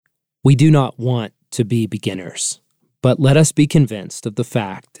We do not want to be beginners, but let us be convinced of the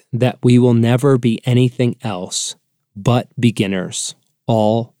fact that we will never be anything else but beginners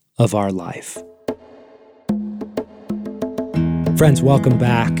all of our life. Friends, welcome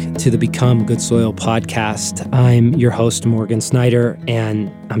back to the Become Good Soil podcast. I'm your host, Morgan Snyder,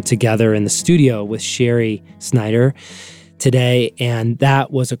 and I'm together in the studio with Sherry Snyder today. And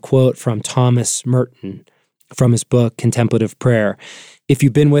that was a quote from Thomas Merton from his book, Contemplative Prayer. If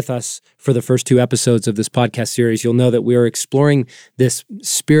you've been with us for the first two episodes of this podcast series, you'll know that we are exploring this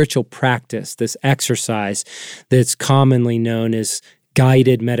spiritual practice, this exercise that's commonly known as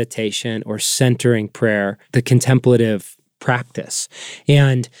guided meditation or centering prayer, the contemplative practice.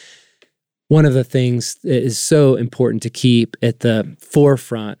 And one of the things that is so important to keep at the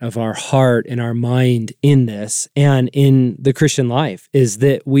forefront of our heart and our mind in this and in the Christian life is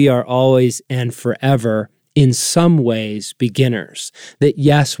that we are always and forever in some ways beginners. That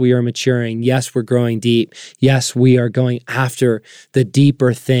yes, we are maturing. Yes, we're growing deep. Yes, we are going after the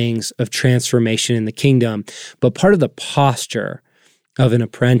deeper things of transformation in the kingdom. But part of the posture of an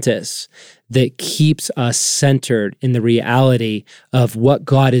apprentice that keeps us centered in the reality of what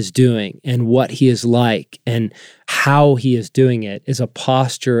God is doing and what he is like and how he is doing it is a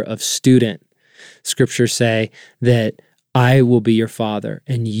posture of student. Scriptures say that I will be your father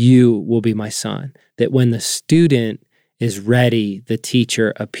and you will be my son. That when the student is ready, the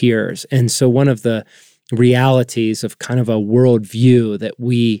teacher appears. And so one of the realities of kind of a worldview that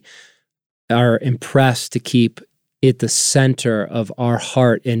we are impressed to keep at the center of our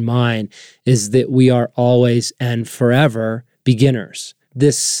heart and mind is that we are always and forever beginners.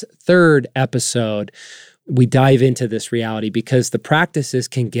 This third episode, we dive into this reality because the practices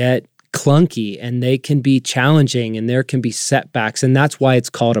can get clunky and they can be challenging and there can be setbacks, and that's why it's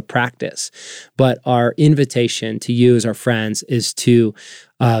called a practice. But our invitation to you as our friends is to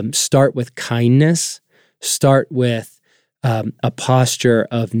start with kindness, start with a posture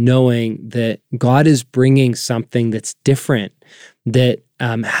of knowing that God is bringing something that's different, that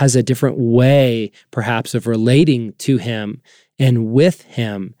has a different way perhaps of relating to him and with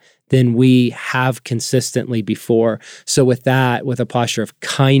him than we have consistently before. So with that, with a posture of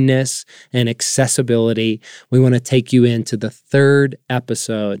kindness and accessibility, we want to take you into the third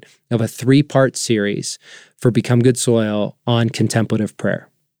episode of a 3-part series for Become Good Soil on contemplative prayer.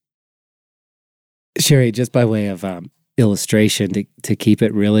 Sherry, just by way of illustration to keep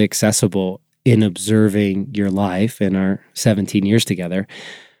it really accessible in observing your life in our 17 years together,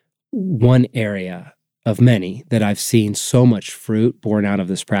 one area of many that I've seen so much fruit born out of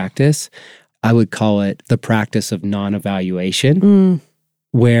this practice, I would call it the practice of non-evaluation,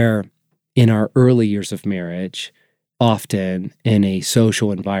 where in our early years of marriage, often in a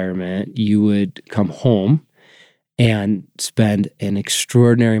social environment, you would come home and spend an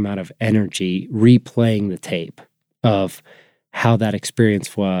extraordinary amount of energy replaying the tape of how that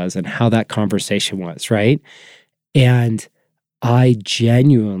experience was and how that conversation was, right? And I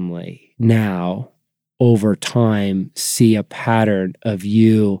genuinely now, over time, see a pattern of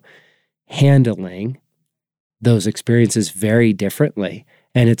you handling those experiences very differently.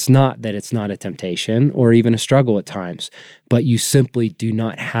 And it's not that it's not a temptation or even a struggle at times, but you simply do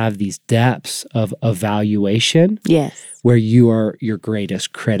not have these depths of evaluation. Yes. Where you are your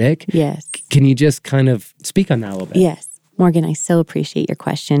greatest critic. Yes. Can you just kind of speak on that a little bit? Yes. Morgan, I so appreciate your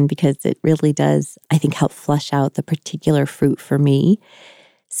question because it really does, I think, help flesh out the particular fruit for me.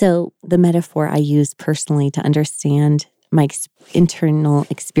 So the metaphor I use personally to understand my internal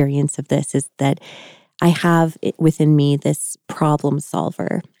experience of this is that I have within me this problem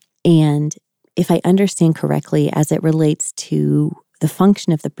solver. And if I understand correctly, as it relates to the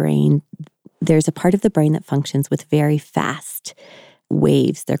function of the brain, there's a part of the brain that functions with very fast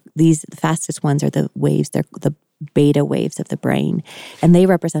waves. The fastest ones are the waves, they're the beta waves of the brain, and they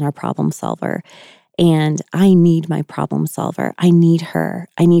represent our problem solver. And I need my problem solver. I need her.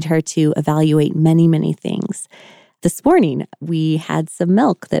 I need her to evaluate many, many things. This morning, we had some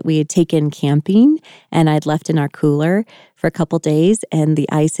milk that we had taken camping and I'd left in our cooler for a couple days, and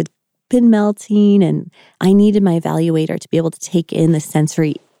the ice had been melting, and I needed my evaluator to be able to take in the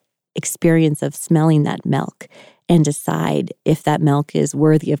sensory experience of smelling that milk and decide if that milk is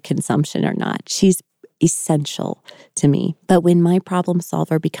worthy of consumption or not. She's essential to me. But when my problem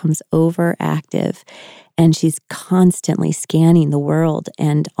solver becomes overactive and she's constantly scanning the world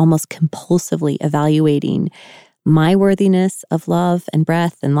and almost compulsively evaluating my worthiness of love and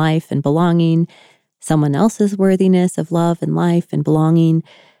breath and life and belonging, someone else's worthiness of love and life and belonging,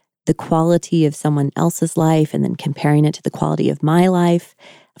 the quality of someone else's life, and then comparing it to the quality of my life.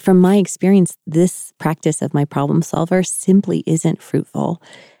 From my experience, this practice of my problem solver simply isn't fruitful.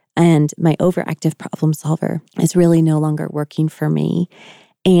 And my overactive problem solver is really no longer working for me.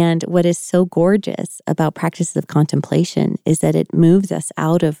 And what is so gorgeous about practices of contemplation is that it moves us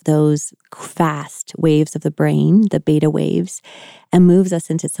out of those fast waves of the brain, the beta waves, and moves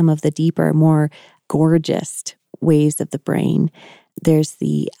us into some of the deeper, more gorgeous waves of the brain. There's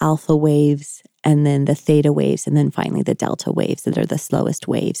the alpha waves, and then the theta waves, and then finally the delta waves that are the slowest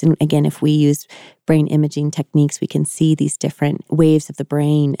waves. And again, if we use brain imaging techniques, we can see these different waves of the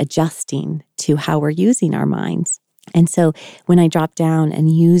brain adjusting to how we're using our minds. And so when I drop down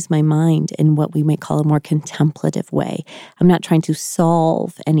and use my mind in what we might call a more contemplative way, I'm not trying to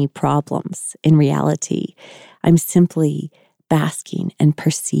solve any problems in reality. I'm simply basking and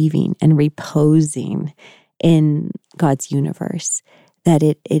perceiving and reposing in God's universe, that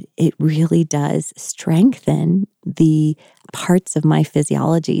it really does strengthen the parts of my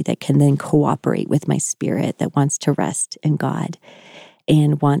physiology that can then cooperate with my spirit that wants to rest in God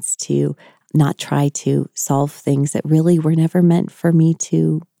and wants to not try to solve things that really were never meant for me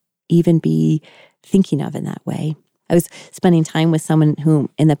to even be thinking of in that way. I was spending time with someone who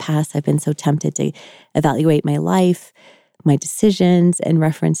in the past I've been so tempted to evaluate my life, my decisions in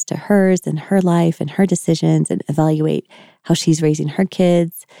reference to hers and her life and her decisions, and evaluate how she's raising her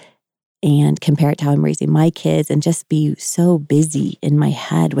kids and compare it to how I'm raising my kids, and just be so busy in my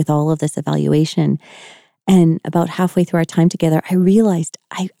head with all of this evaluation. And about halfway through our time together, I realized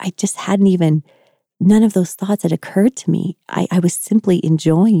I just hadn't even, none of those thoughts had occurred to me. I was simply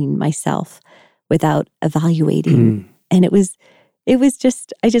enjoying myself without evaluating. And it was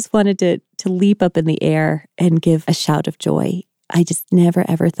just, I just wanted to leap up in the air and give a shout of joy. I just never,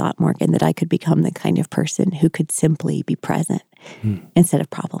 ever thought, Morgan, that I could become the kind of person who could simply be present instead of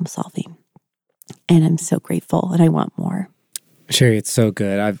problem solving. And I'm so grateful, and I want more. Sherry, it's so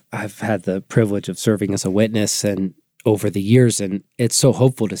good. I've had the privilege of serving as a witness and over the years, and it's so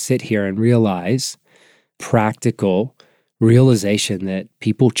hopeful to sit here and realize practical realization that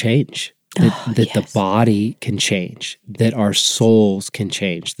people change, that the body can change, that our souls can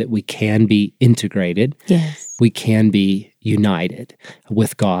change, that we can be integrated. Yes. We can be united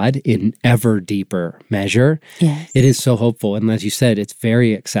with God in ever deeper measure. Yes. It is so hopeful. And as you said, it's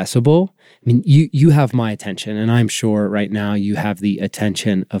very accessible. I mean, you have my attention, and I'm sure right now you have the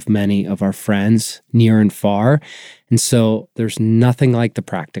attention of many of our friends near and far. And so there's nothing like the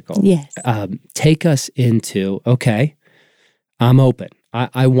practical. Yes. Take us into, okay, I'm open.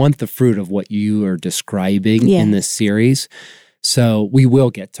 I want the fruit of what you are describing in this series. So we will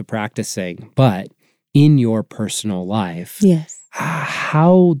get to practicing, but in your personal life,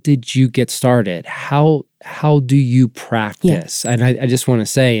 how did you get started? How do you practice? And I just want to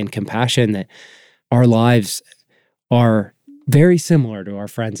say in compassion that our lives are very similar to our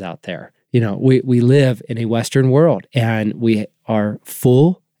friends out there. You know, we live in a Western world, and we are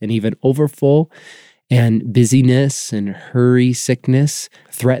full and even overfull, and busyness and hurry sickness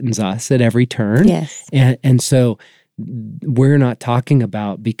threatens us at every turn. Yes. And so we're not talking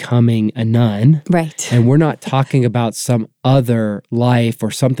about becoming a nun. Right. And we're not talking about some other life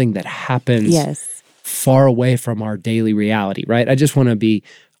or something that happens far away from our daily reality, right? I just want to be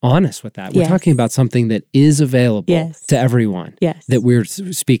honest with that. We're talking about something that is available to everyone that we're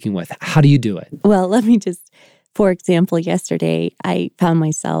speaking with. How do you do it? Well, let me just, for example, yesterday, I found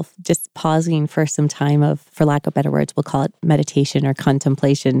myself just pausing for some time of, for lack of better words, we'll call it meditation or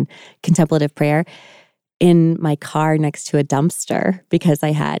contemplation, contemplative prayer, in my car next to a dumpster because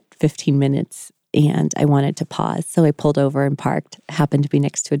I had 15 minutes and I wanted to pause. So I pulled over and parked, happened to be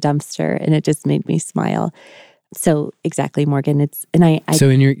next to a dumpster, and it just made me smile. So exactly, Morgan. So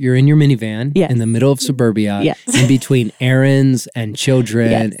you're in your minivan in the middle of suburbia, in between errands and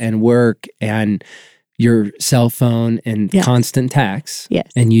children and work and your cell phone and constant texts,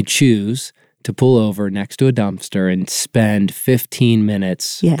 and you choose to pull over next to a dumpster and spend 15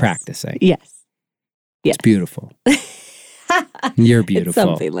 minutes practicing. It's beautiful. You're beautiful. It's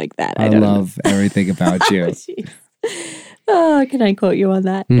something like that. I love everything about you. Oh, can I quote you on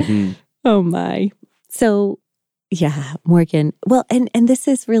that? Mm-hmm. Oh my. So Morgan. Well, and this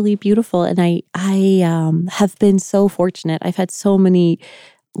is really beautiful. And I have been so fortunate. I've had so many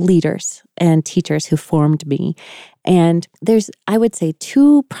leaders and teachers who formed me. And there's, I would say,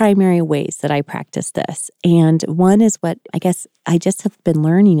 two primary ways that I practice this. And one is what I guess I just have been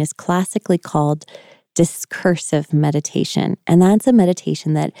learning is classically called discursive meditation. And that's a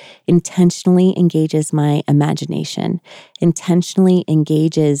meditation that intentionally engages my imagination, intentionally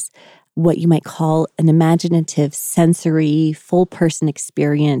engages what you might call an imaginative, sensory, full person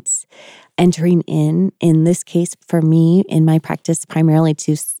experience, entering in this case for me, in my practice, primarily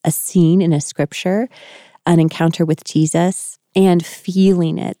to a scene in a scripture, an encounter with Jesus, and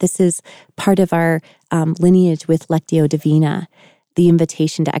feeling it. This is part of our lineage with Lectio Divina, the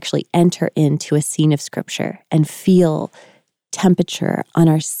invitation to actually enter into a scene of Scripture and feel temperature on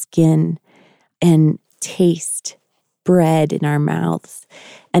our skin and taste bread in our mouths.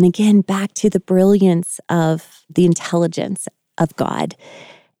 And again, back to the brilliance of the intelligence of God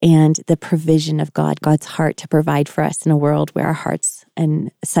and the provision of God, God's heart to provide for us in a world where our hearts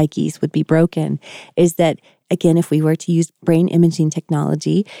and psyches would be broken, is that, again, if we were to use brain imaging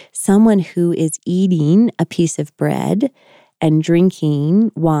technology, someone who is eating a piece of bread and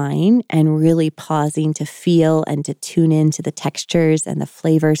drinking wine and really pausing to feel and to tune into the textures and the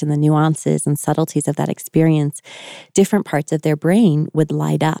flavors and the nuances and subtleties of that experience, different parts of their brain would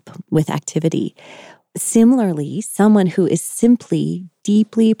light up with activity. Similarly, someone who is simply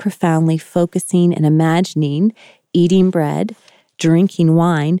deeply, profoundly focusing and imagining eating bread, drinking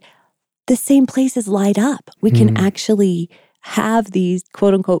wine, the same places light up. We can actually have these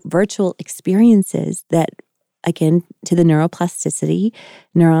quote unquote virtual experiences that, again, to the neuroplasticity,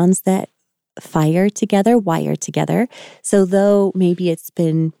 neurons that fire together, wire together. So though maybe it's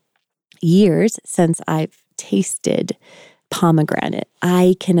been years since I've tasted pomegranate,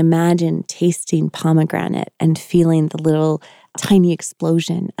 I can imagine tasting pomegranate and feeling the little tiny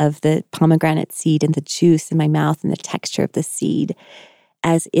explosion of the pomegranate seed and the juice in my mouth and the texture of the seed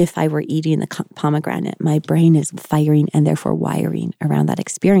as if I were eating the pomegranate. My brain is firing and therefore wiring around that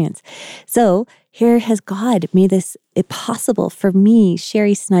experience. So here has God made this possible for me,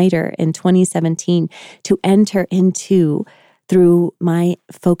 Sherry Snyder, in 2017 to enter into, through my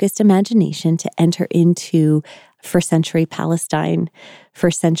focused imagination, to enter into first century Palestine,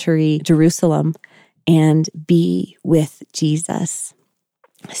 first century Jerusalem, and be with Jesus.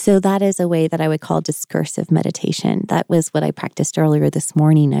 So that is a way that I would call discursive meditation. That was what I practiced earlier this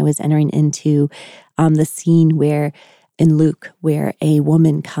morning. I was entering into the scene where, in Luke, where a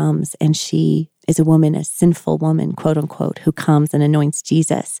woman comes, and she is a woman, a sinful woman, quote unquote, who comes and anoints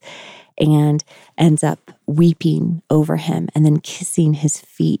Jesus and ends up weeping over him and then kissing his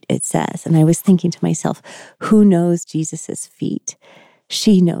feet, it says. And I was thinking to myself, who knows Jesus's feet?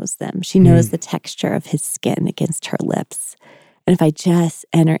 She knows them. She knows the texture of his skin against her lips. And if I just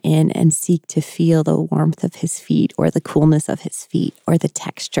enter in and seek to feel the warmth of his feet or the coolness of his feet or the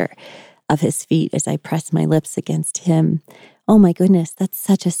texture of his feet as I press my lips against him, oh my goodness, that's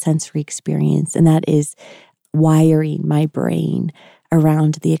such a sensory experience. And that is wiring my brain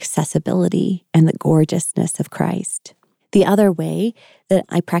around the accessibility and the gorgeousness of Christ. The other way that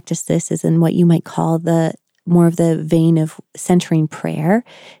I practice this is in what you might call the more of the vein of centering prayer,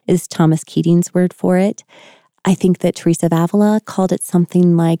 is Thomas Keating's word for it. I think that Teresa of Avila called it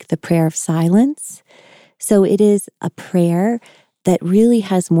something like the prayer of silence. So it is a prayer that really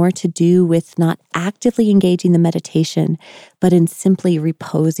has more to do with not actively engaging the meditation, but in simply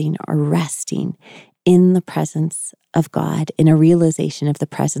reposing or resting in the presence of God, in a realization of the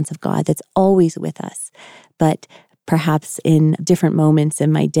presence of God that's always with us. But perhaps in different moments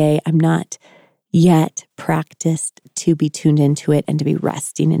in my day, I'm not yet practiced to be tuned into it and to be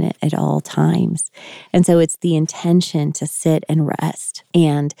resting in it at all times. And so it's the intention to sit and rest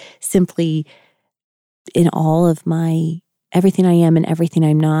and simply, in all of my everything I am and everything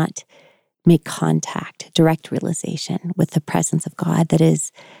I'm not, make contact, direct realization with the presence of God that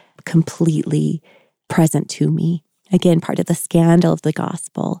is completely present to me. Again, part of the scandal of the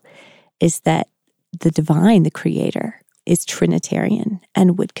gospel is that the divine, the creator, is Trinitarian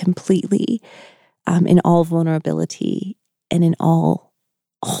and would completely, in all vulnerability and in all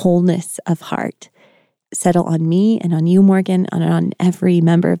wholeness of heart, settle on me and on you, Morgan, and on every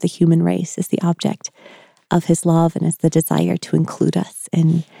member of the human race as the object of his love and as the desire to include us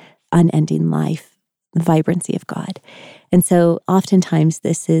in unending life, the vibrancy of God. And so oftentimes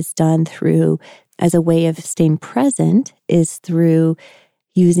this is done through, as a way of staying present, is through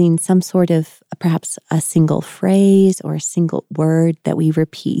using some sort of perhaps a single phrase or a single word that we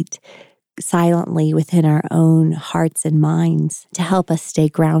repeat silently within our own hearts and minds to help us stay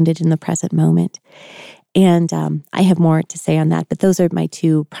grounded in the present moment. And I have more to say on that, but those are my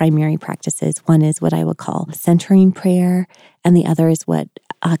two primary practices. One is what I would call centering prayer, and the other is what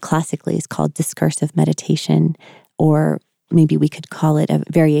classically is called discursive meditation, or maybe we could call it a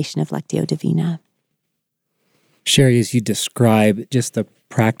variation of Lectio Divina. Sherry, as you describe just the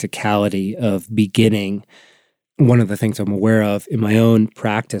practicality of beginning, one of the things I'm aware of in my own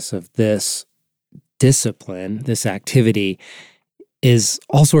practice of this discipline, this activity, is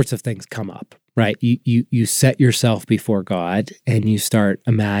all sorts of things come up, right? You set yourself before God and you start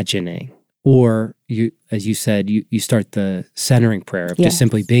imagining, or you, as you said, you start the centering prayer of just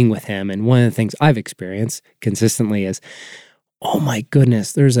simply being with him. And one of the things I've experienced consistently is oh my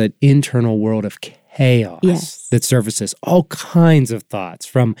goodness, there's an internal world of chaos that surfaces, all kinds of thoughts,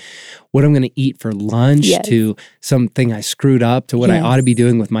 from what I'm going to eat for lunch to something I screwed up to what I ought to be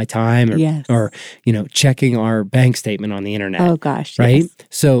doing with my time, or checking our bank statement on the internet. Oh gosh, right?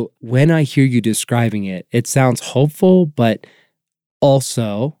 So when I hear you describing it, it sounds hopeful, but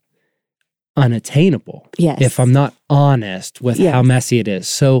also unattainable if I'm not honest with how messy it is.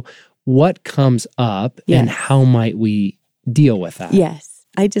 So what comes up and how might we deal with that? Yes.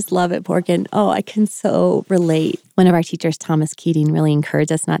 I just love it, Morgan. Oh, I can so relate. One of our teachers, Thomas Keating, really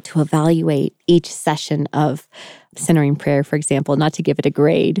encouraged us not to evaluate each session of centering prayer, for example, not to give it a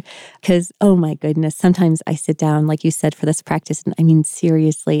grade. Because, oh my goodness, sometimes I sit down, like you said, for this practice. And I mean,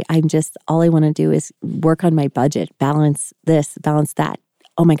 seriously, all I want to do is work on my budget, balance this, balance that.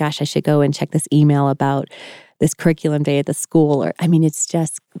 Oh my gosh, I should go and check this email about this curriculum day at the school. It's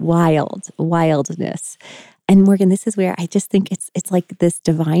just wildness. And Morgan, this is where I just think it's like this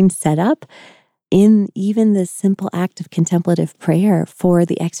divine setup in even the simple act of contemplative prayer for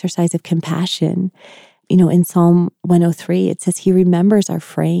the exercise of compassion. In Psalm 103, it says, He remembers our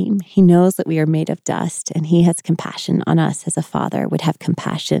frame. He knows that we are made of dust, and He has compassion on us as a father would have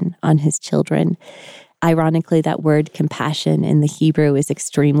compassion on his children. Ironically, that word compassion in the Hebrew is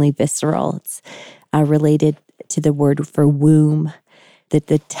extremely visceral. It's related to the word for womb,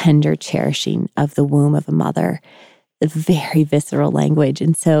 the tender cherishing of the womb of a mother, a very visceral language.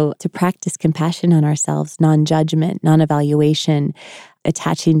 And so to practice compassion on ourselves, non-judgment, non-evaluation,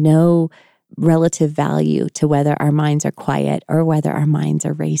 attaching no relative value to whether our minds are quiet or whether our minds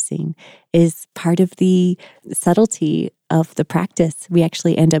are racing, is part of the subtlety of the practice. We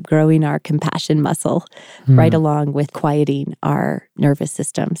actually end up growing our compassion muscle right along with quieting our nervous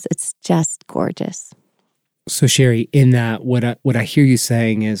systems. It's just gorgeous. So Sherry, in that, what I hear you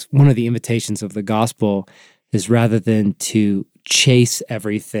saying is one of the invitations of the gospel is, rather than to chase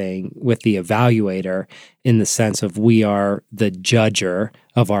everything with the evaluator in the sense of we are the judger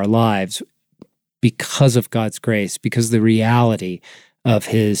of our lives, because of God's grace, because of the reality of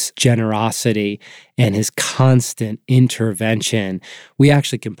His generosity and His constant intervention, we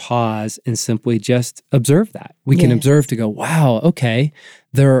actually can pause and simply just observe that. We can observe to go, wow, okay,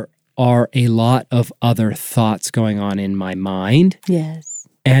 there are a lot of other thoughts going on in my mind. Yes.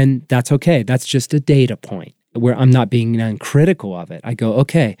 And that's okay. That's just a data point where I'm not being uncritical of it. I go,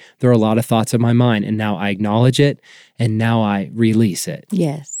 okay, there are a lot of thoughts in my mind, and now I acknowledge it, and now I release it.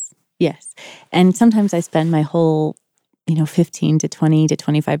 Yes. And sometimes I spend my whole 15 to 20 to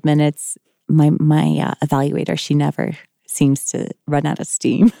 25 minutes, my evaluator, she never seems to run out of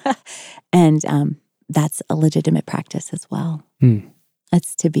steam. And that's a legitimate practice as well.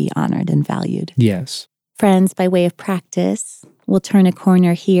 That's to be honored and valued. Yes. Friends, by way of practice, we'll turn a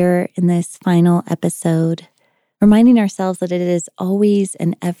corner here in this final episode, reminding ourselves that it is always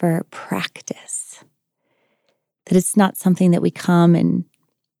and ever practice. That it's not something that we come and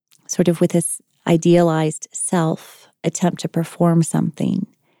sort of with this idealized self attempt to perform something,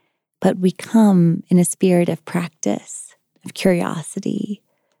 but we come in a spirit of practice, of curiosity,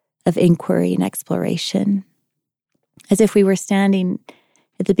 of inquiry and exploration, as if we were standing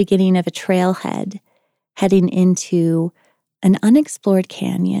at the beginning of a trailhead, heading into an unexplored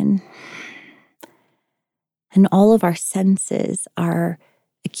canyon, and all of our senses are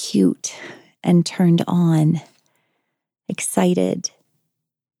acute and turned on, excited,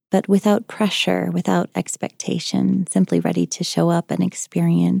 but without pressure, without expectation, simply ready to show up and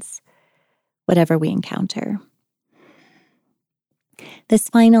experience whatever we encounter. This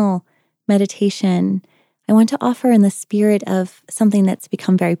final meditation I want to offer in the spirit of something that's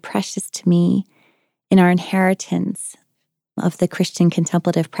become very precious to me in our inheritance of the Christian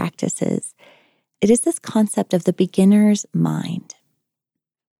contemplative practices. It is this concept of the beginner's mind.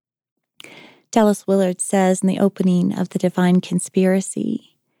 Dallas Willard says in the opening of The Divine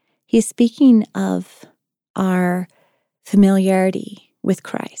Conspiracy, he's speaking of our familiarity with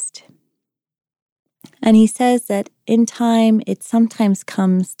Christ. And he says that in time, it sometimes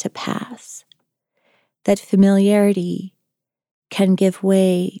comes to pass that familiarity can give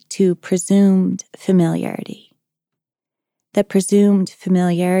way to presumed familiarity. That presumed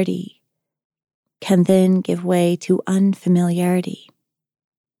familiarity can then give way to unfamiliarity.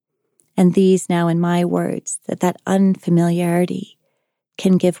 And these now, in my words, that unfamiliarity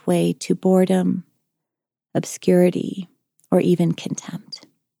can give way to boredom, obscurity, or even contempt.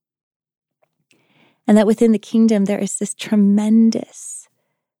 And that within the kingdom, there is this tremendous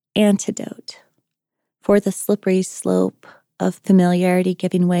antidote for the slippery slope of familiarity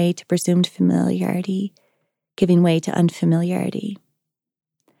giving way to presumed familiarity, giving way to unfamiliarity.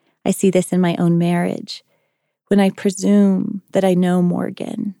 I see this in my own marriage, when I presume that I know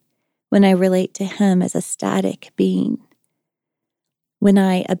Morgan, when I relate to him as a static being, when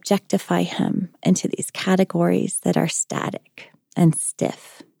I objectify him into these categories that are static and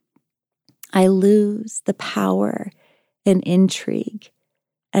stiff. I lose the power and intrigue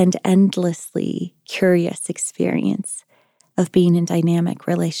and endlessly curious experience of being in dynamic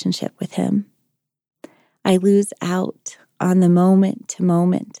relationship with him. I lose out on the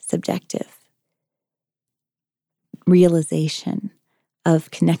moment-to-moment subjective realization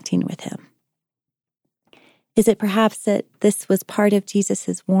of connecting with him. Is it perhaps that this was part of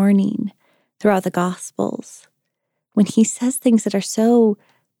Jesus's warning throughout the Gospels when he says things that are so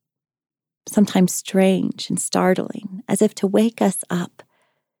sometimes strange and startling, as if to wake us up,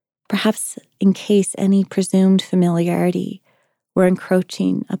 perhaps in case any presumed familiarity were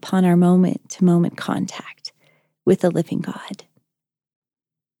encroaching upon our moment-to-moment contact with the living God?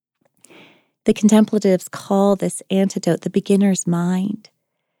 The contemplatives call this antidote the beginner's mind,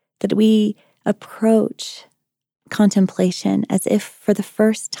 that we approach contemplation as if for the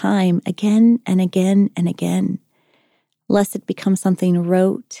first time, again and again and again, lest it become something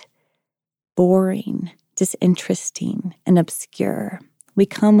rote, boring, disinteresting, and obscure. We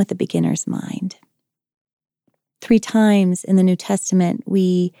come with a beginner's mind. 3 times in the New Testament,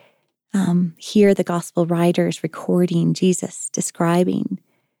 we hear the gospel writers recording Jesus describing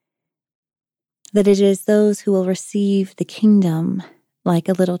that it is those who will receive the kingdom like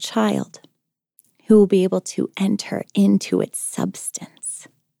a little child, who will be able to enter into its substance.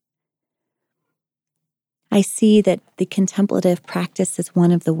 I see that the contemplative practice is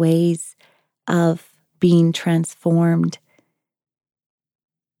one of the ways of being transformed,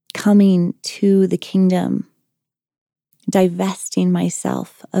 coming to the kingdom, divesting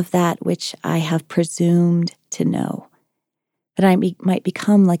myself of that which I have presumed to know, that I might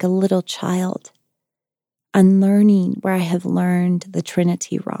become like a little child, unlearning where I have learned the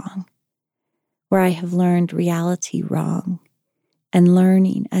Trinity wrong, where I have learned reality wrong, and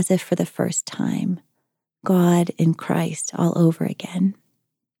learning as if for the first time, God in Christ all over again.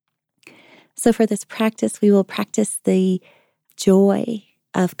 So for this practice, we will practice the joy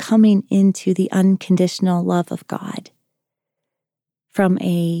of coming into the unconditional love of God from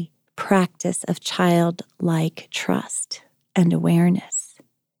a practice of childlike trust and awareness,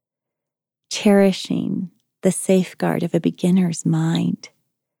 cherishing the safeguard of a beginner's mind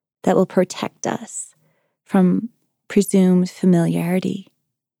that will protect us from presumed familiarity,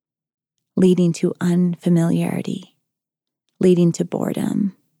 leading to unfamiliarity, leading to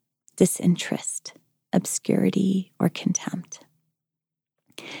boredom, disinterest, obscurity, or contempt.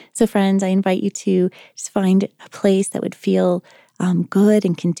 So friends, I invite you to just find a place that would feel good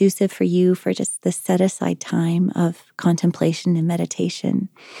and conducive for you for just the set-aside time of contemplation and meditation.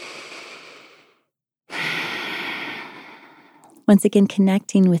 Once again,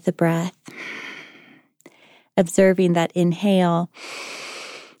 connecting with the breath, observing that inhale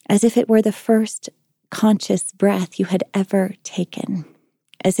as if it were the first conscious breath you had ever taken,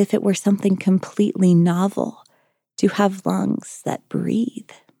 as if it were something completely novel to have lungs that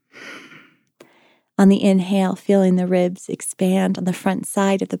breathe. On the inhale, feeling the ribs expand on the front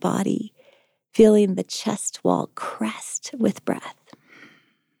side of the body, feeling the chest wall crest with breath.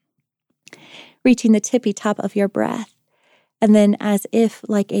 Reaching the tippy top of your breath, and then as if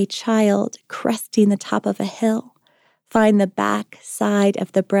like a child cresting the top of a hill, find the back side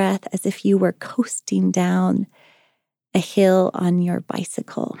of the breath as if you were coasting down a hill on your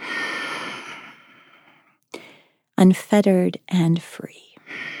bicycle, unfettered and free.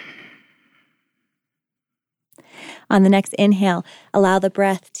 On the next inhale, allow the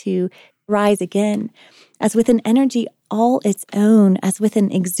breath to rise again, as with an energy all its own, as with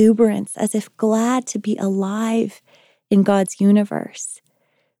an exuberance, as if glad to be alive in God's universe,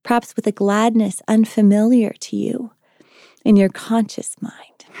 perhaps with a gladness unfamiliar to you in your conscious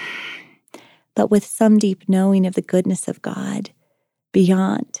mind, but with some deep knowing of the goodness of God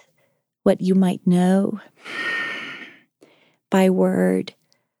beyond what you might know by word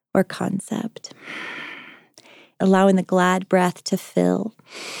or concept. Allowing the glad breath to fill,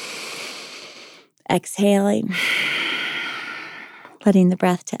 exhaling, letting the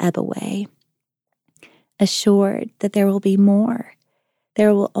breath to ebb away, assured that there will be more.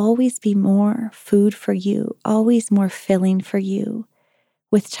 There will always be more food for you, always more filling for you.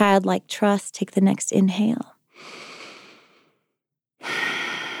 With childlike trust, take the next inhale.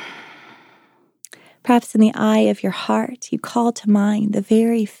 Perhaps in the eye of your heart, you call to mind the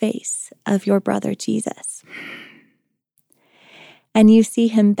very face of your brother Jesus, and you see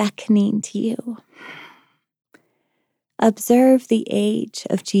him beckoning to you. Observe the age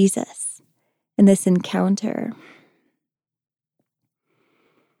of Jesus in this encounter.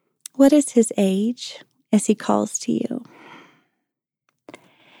 What is his age as he calls to you?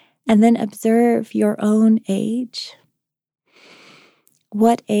 And then observe your own age.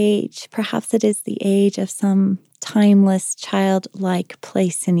 What age? Perhaps it is the age of some timeless, childlike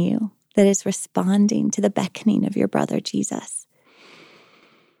place in you that is responding to the beckoning of your brother Jesus.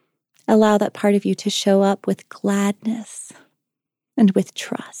 Allow that part of you to show up with gladness and with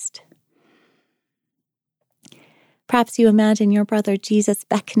trust. Perhaps you imagine your brother Jesus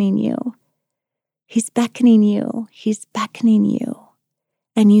beckoning you. He's beckoning you. He's beckoning you.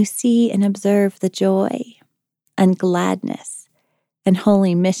 And you see and observe the joy and gladness and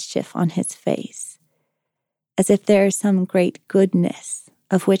holy mischief on his face, as if there is some great goodness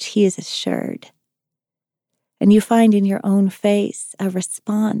of which he is assured. And you find in your own face a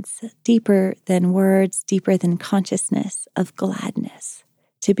response deeper than words, deeper than consciousness of gladness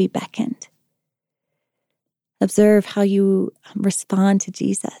to be beckoned. Observe how you respond to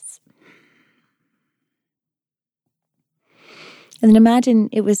Jesus. And then imagine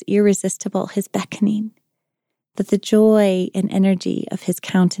it was irresistible, his beckoning, that the joy and energy of his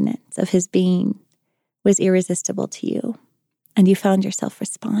countenance, of his being, was irresistible to you. And you found yourself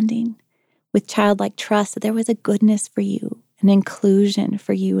responding with childlike trust that there was a goodness for you, an inclusion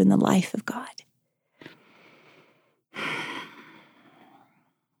for you in the life of God.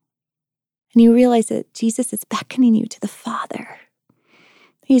 And you realize that Jesus is beckoning you to the Father.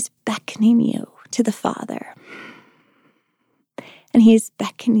 He's beckoning you to the Father. And he is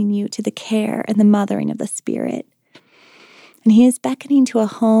beckoning you to the care and the mothering of the Spirit. And he is beckoning to a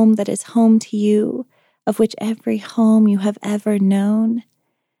home that is home to you, of which every home you have ever known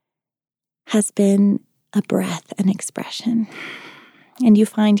has been a breath and expression. And you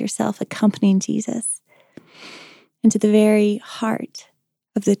find yourself accompanying Jesus into the very heart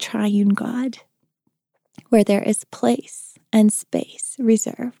of the triune God, where there is place and space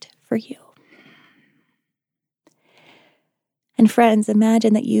reserved for you. And friends,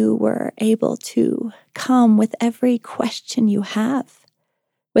 imagine that you were able to come with every question you have,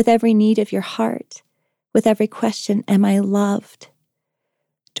 with every need of your heart, with every question, am I loved?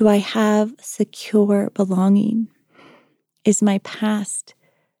 Do I have secure belonging? Is my past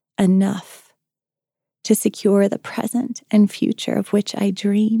enough to secure the present and future of which I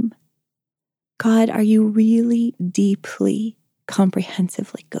dream? God, are you really deeply,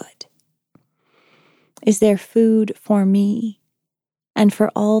 comprehensively good? Is there food for me and for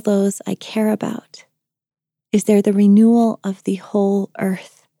all those I care about? Is there the renewal of the whole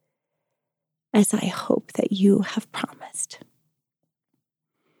earth, as I hope that you have promised?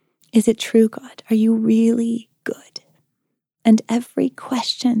 Is it true, God? Are you really good? And every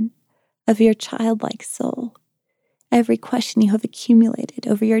question of your childlike soul, every question you have accumulated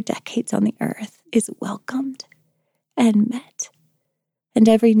over your decades on the earth is welcomed and met. And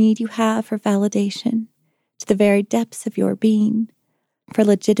every need you have for validation to the very depths of your being, for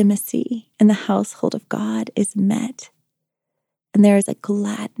legitimacy in the household of God, is met. And there is a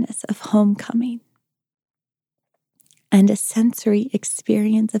gladness of homecoming and a sensory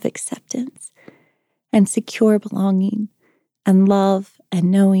experience of acceptance and secure belonging and love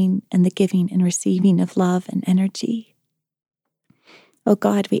and knowing and the giving and receiving of love and energy. Oh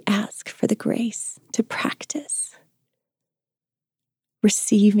God, we ask for the grace to practice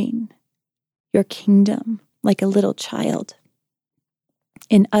receiving your kingdom like a little child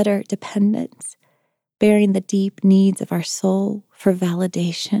in utter dependence, bearing the deep needs of our soul for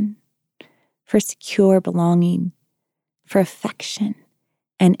validation, for secure belonging, for affection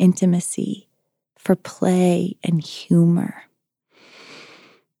and intimacy, for play and humor,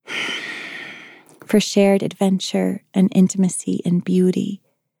 for shared adventure and intimacy and beauty.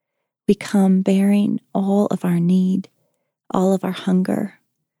 We come bearing all of our need, all of our hunger,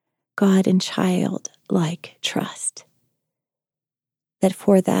 God, in childlike trust, that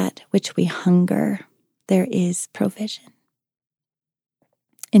for that which we hunger, there is provision.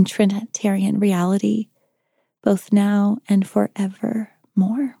 In Trinitarian reality, both now and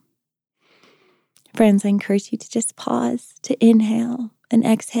forevermore. Friends, I encourage you to just pause, to inhale and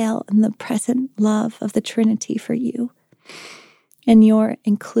exhale in the present love of the Trinity for you and your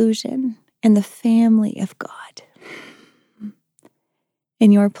inclusion in the family of God,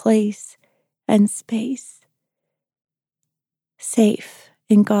 in your place and space, safe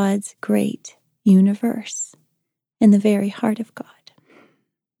in God's great universe, in the very heart of God.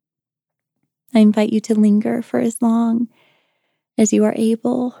 I invite you to linger for as long as you are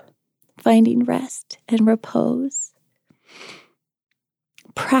able, finding rest and repose,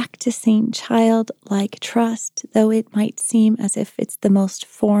 practicing childlike trust, though it might seem as if it's the most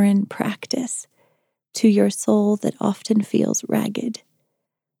foreign practice to your soul that often feels ragged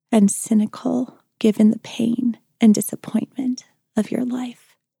and cynical given the pain and disappointment of your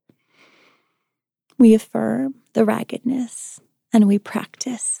life. We affirm the raggedness and we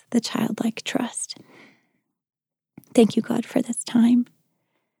practice the childlike trust. Thank you, God, for this time.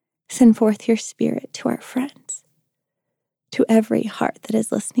 Send forth your Spirit to our friends, to every heart that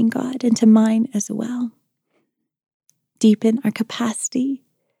is listening, God, and to mine as well. Deepen our capacity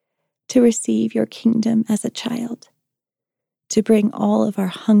to receive your kingdom as a child, to bring all of our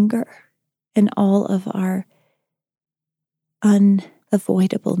hunger and all of our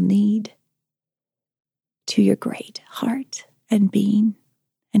unavoidable need to your great heart and being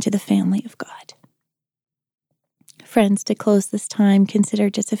and to the family of God. Friends, to close this time, consider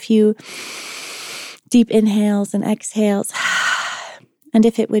just a few deep inhales and exhales. And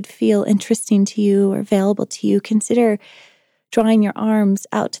if it would feel interesting to you or available to you, consider drawing your arms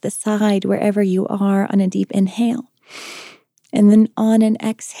out to the side wherever you are on a deep inhale. And then on an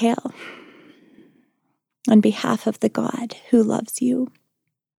exhale, on behalf of the God who loves you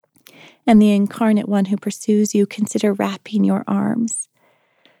and the incarnate one who pursues you, consider wrapping your arms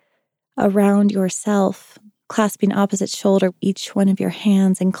around yourself, clasping opposite shoulder each one of your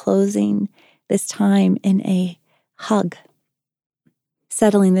hands and closing this time in a hug,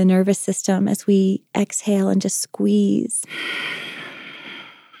 settling the nervous system as we exhale and just squeeze.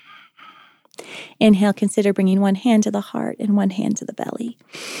 Inhale, consider bringing one hand to the heart and one hand to the belly.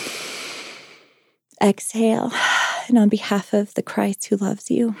 Exhale, and on behalf of the Christ who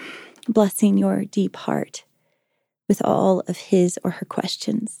loves you, blessing your deep heart with all of his or her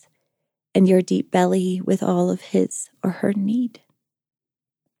questions, and your deep belly with all of his or her need.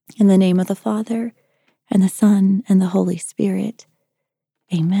 In the name of the Father, and the Son, and the Holy Spirit,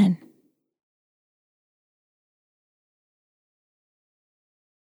 amen.